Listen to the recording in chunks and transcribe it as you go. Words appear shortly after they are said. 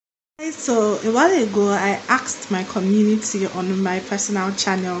So a while ago, I asked my community on my personal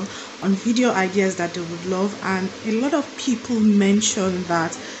channel on video ideas that they would love, and a lot of people mentioned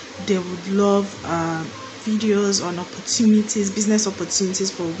that they would love videos on opportunities, business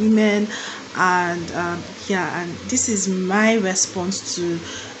opportunities for women, and yeah, and this is my response to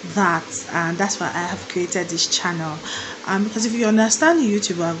that, and that's why I have created this channel. Because if you understand the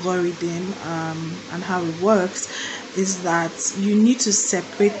YouTube algorithm and how it works, is that you need to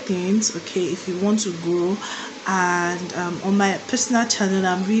separate things, okay, if you want to grow. And on my personal channel,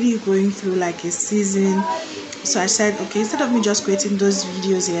 I'm really going through like a season, so I said, okay, instead of me just creating those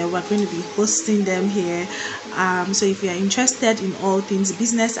videos here, we're going to be hosting them here. So if you're interested in all things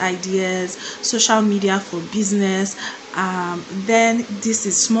business ideas, social media for business, then this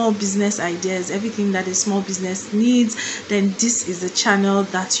is small business ideas, everything that a small business needs, then this is the channel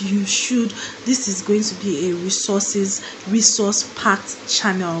that you should. This is going to be a resource packed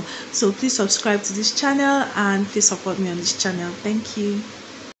channel. So please subscribe to this channel and please support me on this channel. Thank you.